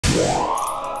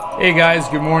Hey guys,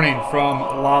 good morning from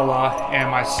Lala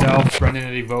and myself, Brendan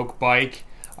at Evoke Bike.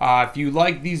 If you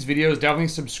like these videos, definitely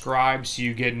subscribe so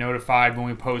you get notified when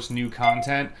we post new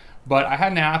content. But I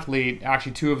had an athlete,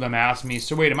 actually two of them, ask me,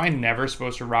 so wait, am I never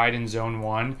supposed to ride in zone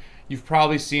 1? You've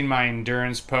probably seen my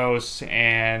endurance posts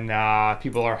and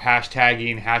people are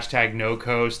hashtagging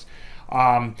 #NoCoast.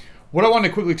 What I want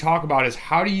to quickly talk about is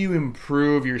how do you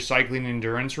improve your cycling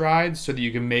endurance rides so that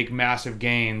you can make massive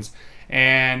gains.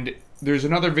 And there's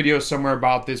another video somewhere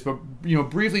about this, but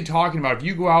briefly talking about if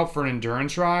you go out for an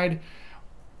endurance ride,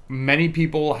 many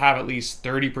people have at least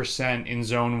 30% in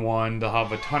zone 1. They'll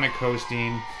have a ton of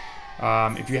coasting.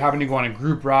 If you happen to go on a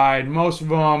group ride, most of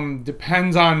them,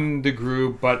 depends on the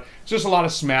group, but it's just a lot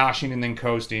of smashing and then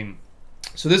coasting.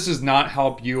 So this does not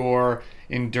help your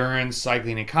endurance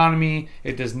cycling economy.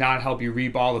 It does not help you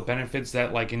reap all the benefits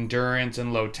that like endurance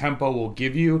and low tempo will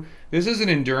give you. This is an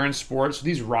endurance sport, so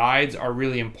these rides are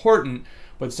really important,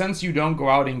 but since you don't go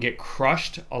out and get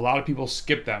crushed, a lot of people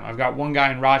skip them. I've got one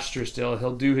guy in Rochester still,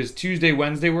 he'll do his Tuesday,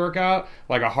 Wednesday workout,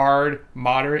 like a hard,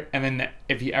 moderate, and then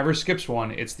if he ever skips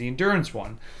one, it's the endurance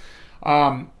one.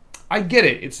 I get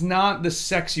it, it's not the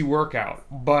sexy workout,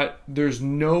 but there's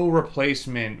no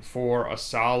replacement for a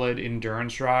solid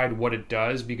endurance ride, what it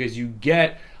does, because you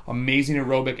get amazing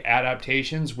aerobic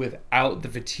adaptations without the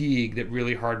fatigue that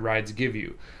really hard rides give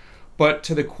you. But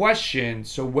to the question,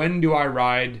 so when do I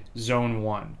ride zone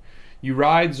 1? You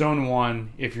ride zone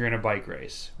 1 if you're in a bike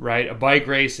race, right? A bike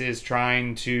race is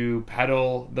trying to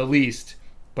pedal the least,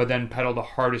 but then pedal the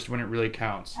hardest when it really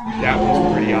counts. That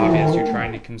was pretty obvious. You're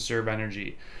trying to conserve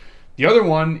energy. The other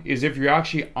one is if you're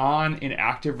actually on an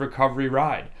active recovery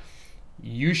ride.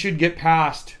 You should get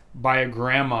passed by a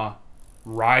grandma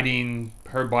riding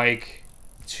her bike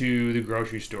to the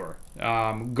grocery store.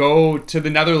 Go to the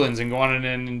Netherlands and go on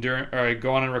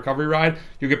a recovery ride.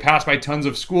 You'll get passed by tons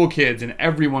of school kids and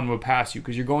everyone will pass you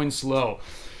because you're going slow.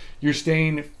 You're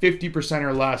staying 50%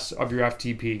 or less of your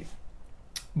FTP.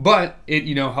 But it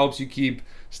helps you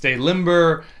stay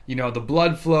limber, the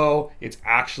blood flow. It's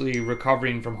actually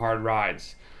recovering from hard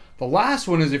rides. The last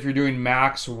one is if you're doing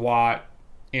max watt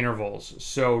intervals.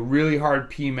 So really hard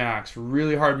P max,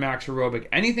 really hard max aerobic,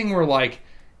 anything where like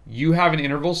you have an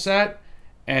interval set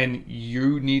and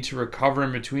you need to recover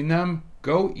in between them,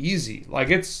 go easy. Like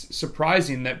it's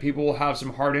surprising that people will have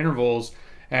some hard intervals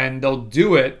and they'll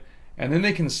do it and then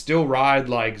they can still ride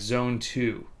like zone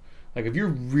 2. Like if you're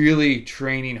really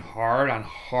training hard on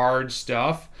hard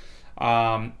stuff,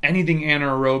 anything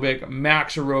anaerobic,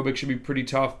 max aerobic should be pretty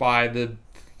tough by the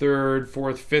 3rd,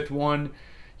 4th, 5th one.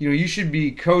 You should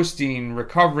be coasting,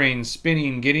 recovering,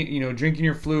 spinning, getting, drinking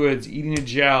your fluids, eating a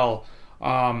gel.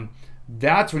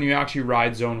 That's when you actually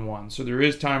ride zone 1. So there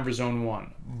is time for zone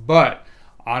 1. But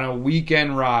on a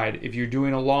weekend ride, if you're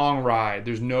doing a long ride,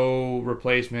 there's no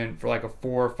replacement for like a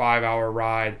 4 or 5 hour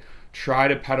ride. Try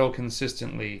to pedal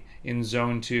consistently in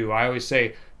zone 2. I always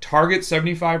say target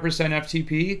 75%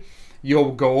 FTP.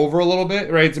 You'll go over a little bit,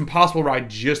 right? It's impossible to ride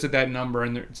just at that number,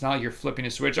 and it's not like you're flipping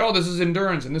a switch. Oh, this is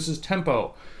endurance and this is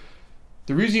tempo.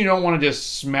 The reason you don't want to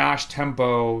just smash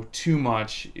tempo too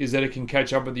much is that it can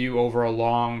catch up with you over a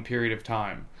long period of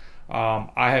time.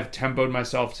 I have tempoed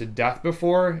myself to death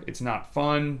before. It's not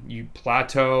fun. You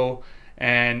plateau,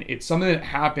 and it's something that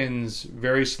happens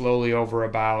very slowly over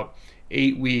about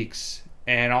 8 weeks,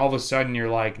 and all of a sudden you're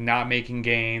like not making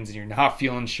gains and you're not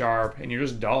feeling sharp and you're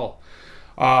just dull.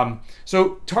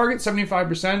 So target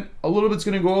 75%. A little bit's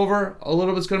going to go over, a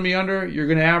little bit's going to be under. You're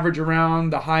going to average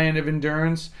around the high end of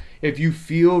endurance. If you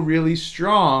feel really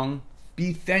strong,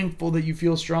 be thankful that you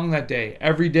feel strong that day.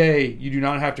 Every day you do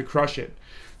not have to crush it.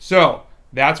 So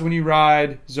that's when you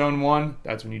ride zone 1.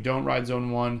 That's when you don't ride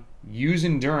zone 1. Use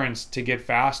endurance to get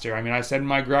faster. I mean, I said in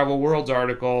my Gravel Worlds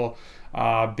article,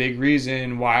 big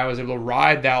reason why I was able to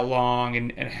ride that long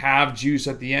and have juice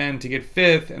at the end to get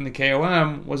 5th in the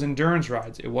KOM was endurance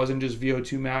rides. It wasn't just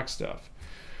VO2 max stuff.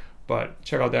 But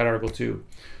check out that article too.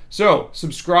 So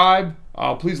subscribe.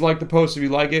 Please like the post if you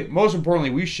like it. Most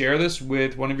importantly, we share this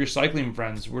with one of your cycling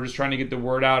friends. We're just trying to get the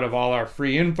word out of all our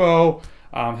free info,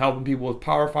 helping people with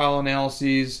power file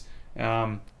analyses.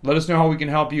 Let us know how we can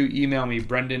help you. Email me,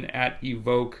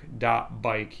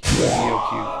 brendan@evoke.bike.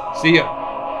 See ya.